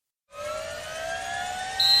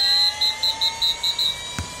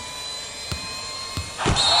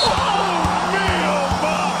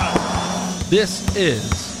This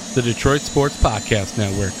is the Detroit Sports Podcast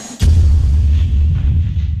Network.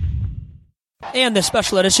 And this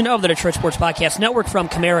special edition of the Detroit Sports Podcast Network from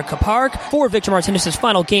Comerica Park for Victor Martinez'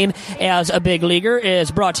 final game as a big leaguer is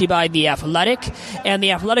brought to you by The Athletic. And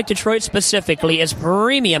The Athletic Detroit specifically is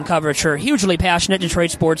premium coverage for hugely passionate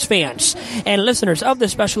Detroit sports fans. And listeners of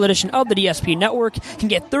this special edition of the DSP Network can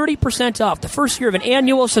get 30% off the first year of an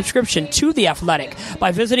annual subscription to The Athletic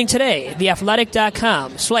by visiting today,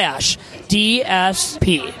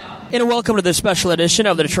 theathletic.com/DSP. And welcome to this special edition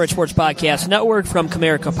of the Detroit Sports Podcast Network from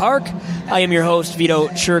Comerica Park. I am your host, Vito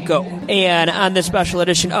Churko. And on this special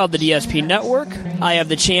edition of the DSP Network, I have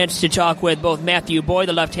the chance to talk with both Matthew Boyd,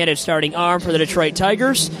 the left-handed starting arm for the Detroit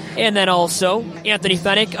Tigers, and then also Anthony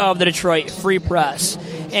Fenech of the Detroit Free Press.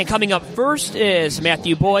 And coming up first is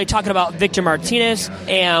Matthew Boyd talking about Victor Martinez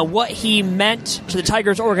and what he meant to the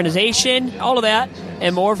Tigers organization, all of that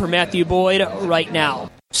and more for Matthew Boyd right now.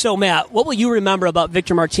 So, Matt, what will you remember about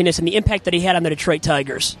Victor Martinez and the impact that he had on the Detroit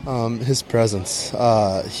Tigers? His presence.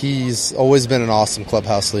 He's always been an awesome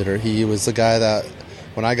clubhouse leader. He was the guy that,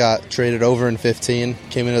 when I got traded over in 15,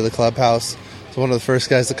 came into the clubhouse, was one of the first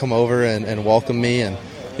guys to come over and welcome me and,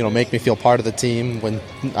 make me feel part of the team. When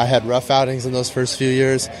I had rough outings in those first few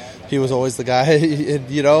years, he was always the guy,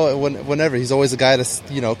 whenever. He's always the guy to,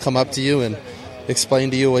 come up to you and explain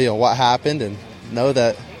to you, what happened and know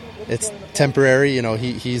that it's temporary.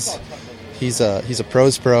 He's a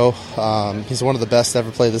pro's pro. He's one of the best to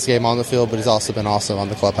ever play this game on the field, but he's also been awesome on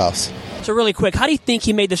the clubhouse. So really quick, how do you think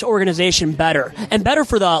he made this organization better, and better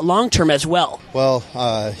for the long term as well? Well,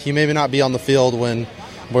 he may not be on the field when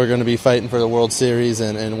we're going to be fighting for the World Series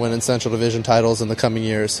and winning Central Division titles in the coming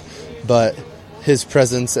years, but his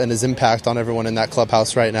presence and his impact on everyone in that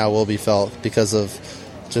clubhouse right now will be felt because of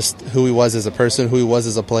just who he was as a person, who he was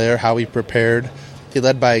as a player, how he prepared. He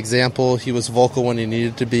led by example. He was vocal when he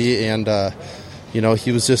needed to be, and, he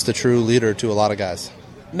was just a true leader to a lot of guys.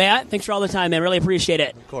 Matt, thanks for all the time, man. Really appreciate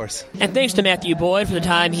it. Of course. And thanks to Matthew Boyd for the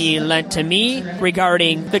time he lent to me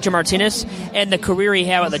regarding Victor Martinez and the career he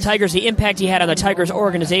had with the Tigers, the impact he had on the Tigers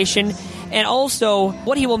organization, and also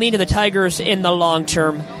what he will mean to the Tigers in the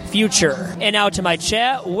long-term future. And now to my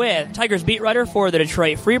chat with Tigers beat writer for the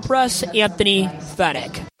Detroit Free Press, Anthony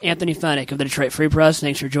Fenech. Anthony Fenech of the Detroit Free Press,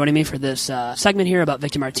 thanks for joining me for this segment here about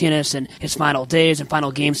Victor Martinez and his final days and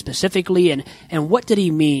final games specifically. And what did he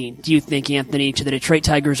mean, do you think, Anthony, to the Detroit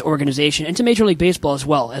Tigers organization and to Major League Baseball as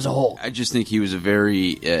well as a whole? I just think he was a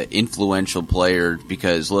very influential player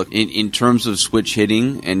because, look, in terms of switch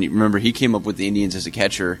hitting, and remember, he came up with the Indians as a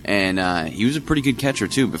catcher, and he was a pretty good catcher,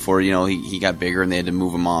 too, before, he got bigger and they had to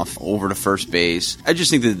move him off over to first base. I just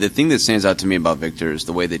think that the thing that stands out to me about Victor is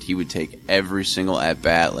the way that he would take every single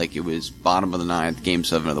at-bat like it was bottom of the ninth, Game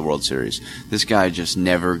 7 of the World Series. This guy just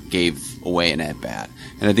never gave away an at-bat.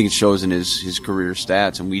 And I think it shows in his career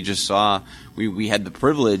stats. And we just saw, we had the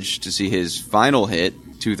privilege to see his final hit,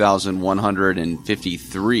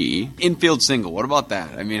 2,153 infield single. What about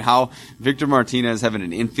that? I mean, how Victor Martinez having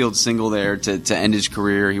an infield single there to end his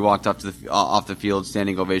career. He walked off the field,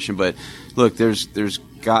 standing ovation. But look, there's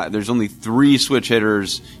only 3 switch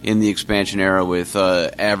hitters in the expansion era with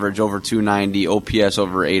average over 290, OPS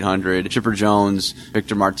over 800. Chipper Jones,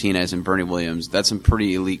 Victor Martinez, and Bernie Williams. That's some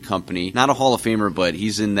pretty elite company. Not a Hall of Famer, but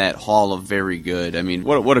he's in that Hall of very good. I mean,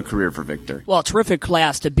 what a career for Victor. Well, terrific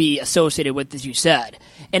class to be associated with, as you said.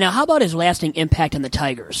 And now, how about his lasting impact on the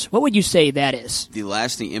Tigers? What would you say that is? The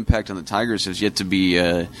lasting impact on the Tigers has yet to be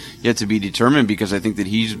determined because I think that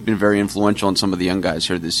he's been very influential on some of the young guys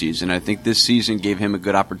here this season. I think this season gave him a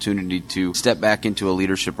good opportunity to step back into a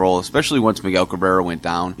leadership role, especially once Miguel Cabrera went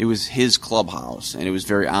down. It was his clubhouse, and it was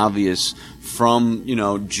very obvious from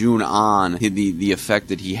June on the effect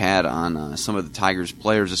that he had on some of the Tigers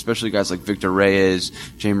players, especially guys like Victor Reyes,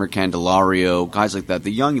 Jeimer Candelario, guys like that.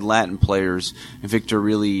 The young Latin players, Victor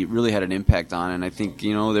really had an impact on. And I think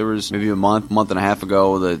there was maybe a month and a half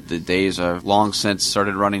ago, the days are long since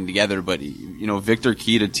started running together. But Victor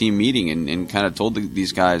keyed a team meeting and kind of told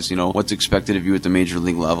these guys what's expected of you at the major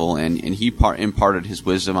league level, and he imparted his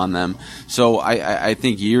wisdom on them. So I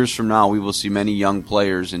think years from now we will see many young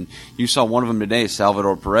players, and you saw one of them today,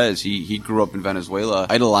 Salvador Perez. He grew up in Venezuela,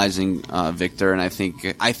 idolizing Victor, and I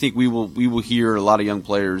think we will hear a lot of young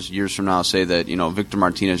players years from now say that Victor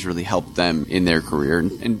Martinez really helped them in their career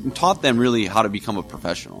and taught them really how to become a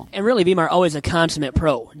professional. And really, Vimar, always a consummate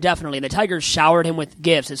pro, definitely. The Tigers showered him with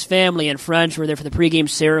gifts. His family and friends were there for the pregame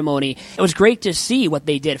ceremony. It was great to see what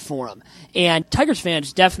they did for him. and Tigers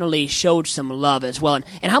fans definitely showed some love as well.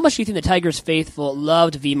 And how much do you think the Tigers faithful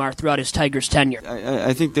loved Wiemer throughout his Tigers tenure?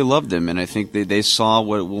 I think they loved him, and I think they saw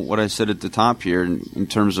what I said at the top here in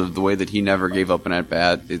terms of the way that he never gave up an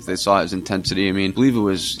at-bat. They saw his intensity. I mean, I believe it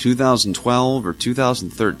was 2012 or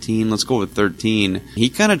 2013. Let's go with 13. He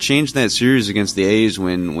kind of changed that series against the A's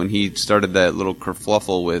when he started that little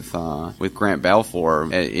kerfluffle with Grant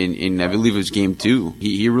Balfour in I believe it was Game 2.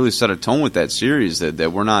 He really set a tone with that series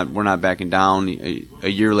that we're not backing down. A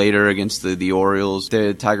year later against the Orioles,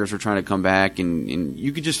 the Tigers were trying to come back, and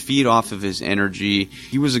you could just feed off of his energy.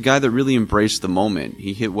 He was a guy that really embraced the moment.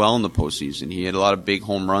 He hit well in the postseason. He had a lot of big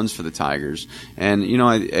home runs for the Tigers. And,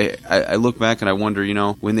 I look back and I wonder,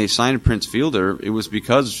 when they signed Prince Fielder, it was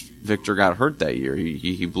because Victor got hurt that year.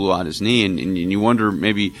 He blew out his knee, and you wonder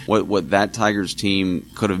maybe what that Tigers team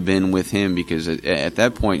could have been with him, because at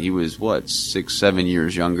that point he was 6-7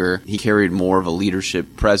 years younger. He carried more of a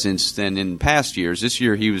leadership presence than in past years. This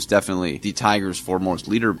year he was definitely the Tigers' foremost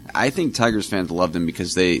leader. I think Tigers fans loved him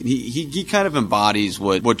because he kind of embodies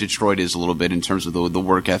what Detroit is a little bit in terms of the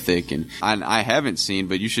work ethic, and I haven't seen,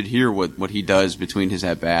 but you should hear what he does between his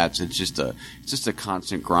at bats. It's just a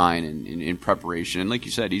constant grind and in preparation, and like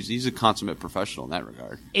you said, he's a consummate professional in that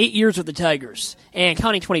regard. 8 years with the Tigers, and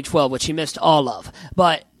counting 2012, which he missed all of.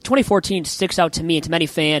 But 2014 sticks out to me and to many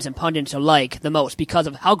fans and pundits alike the most because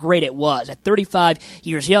of how great it was. At 35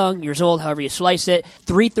 years old, however you slice it,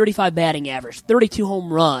 .335 batting average, 32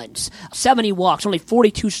 home runs, 70 walks, only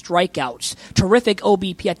 42 strikeouts, terrific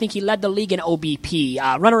OBP. I think he led the league in OBP,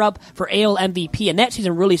 runner-up for AL MVP, and that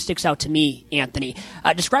season really sticks out to me, Anthony.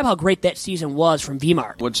 Describe how great that season was from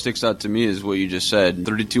Wiemer. What sticks out to me is what you just said,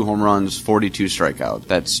 32 home runs, 42 strikeouts.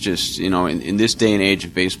 That's just, in this day and age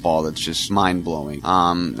of baseball, that's just mind-blowing.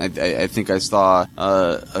 I think I saw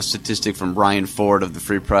a statistic from Brian Ford of the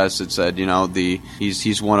Free Press that said,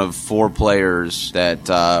 he's one of 4 players that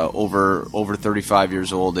over 35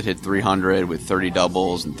 years old that hit 300 with 30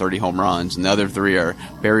 doubles and 30 home runs, and the other 3 are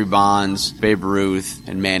Barry Bonds, Babe Ruth,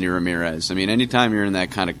 and Manny Ramirez. I mean, anytime you're in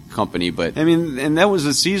that kind of company, but I mean, and that was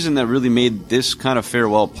a season that really made this kind of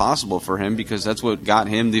farewell possible for him, because that's what got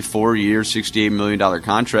him the 4-year, $68 million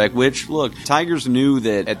contract, which, look, Tigers knew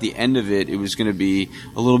that at the end of it was going to be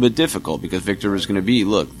a little bit difficult, because Victor was going to be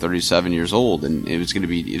 37 years old, and it was going to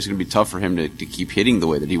be tough for him to keep hitting the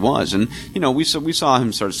way that he was. And we saw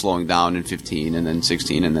him start slowing down in 15 and then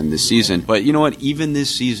 16 and then this season. But you know what, even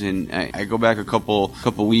this season, I go back a couple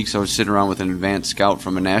weeks, I was sitting around with an advanced scout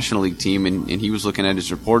from a National League team, and he was looking at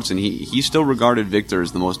his reports, and he still regarded Victor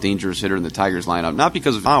as the most dangerous hitter in the Tigers lineup, not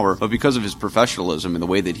because of power, but because of his professionalism and the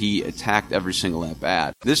way that he attacked every single at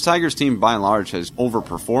bat. This Tigers team by and large has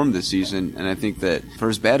overperformed this season, and I think that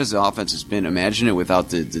for as bad as the offense has been, imagine it without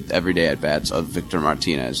the everyday at-bats of Victor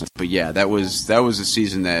Martinez. But yeah, that was a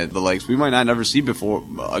season that the likes we might not ever see before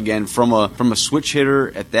again from a switch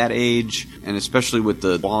hitter at that age, and especially with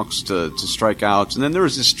the walks to strikeouts. And then there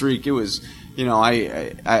was this streak. It was,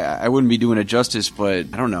 I wouldn't be doing it justice, but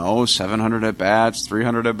I don't know, 700 at-bats,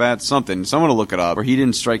 300 at-bats, something. Someone will look it up, where he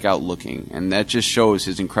didn't strike out looking. And that just shows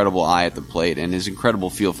his incredible eye at the plate and his incredible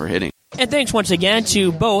feel for hitting. And thanks once again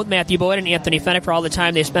to both Matthew Boyd and Anthony Fennick for all the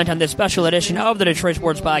time they spent on this special edition of the Detroit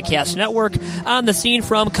Sports Podcast Network on the scene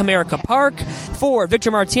from Comerica Park for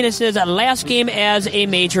Victor Martinez's last game as a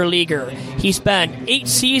major leaguer. He spent 8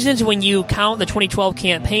 seasons when you count the 2012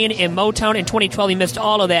 campaign in Motown. In 2012, he missed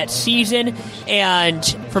all of that season. And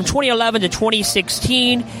from 2011 to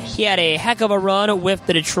 2016, he had a heck of a run with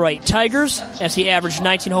the Detroit Tigers as he averaged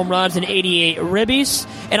 19 home runs and 88 ribbies.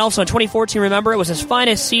 And also in 2014, remember, it was his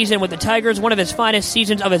finest season with the Tigers, one of his finest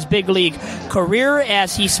seasons of his big league career,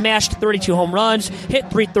 as he smashed 32 home runs, hit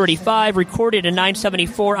 .335, recorded a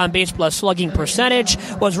 .974 on base plus slugging percentage,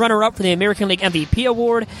 was runner-up for the American League MVP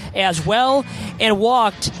award as well, and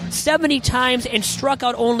walked 70 times and struck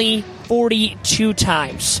out only 42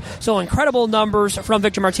 times. So incredible numbers from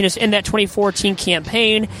Victor Martinez in that 2014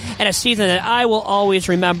 campaign, and a season that I will always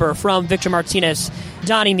remember from Victor Martinez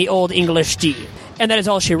donning the Old English D. And that is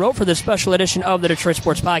all she wrote for this special edition of the Detroit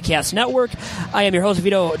Sports Podcast Network. I am your host,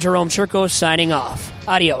 Vito Jerome Churko, signing off.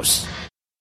 Adios.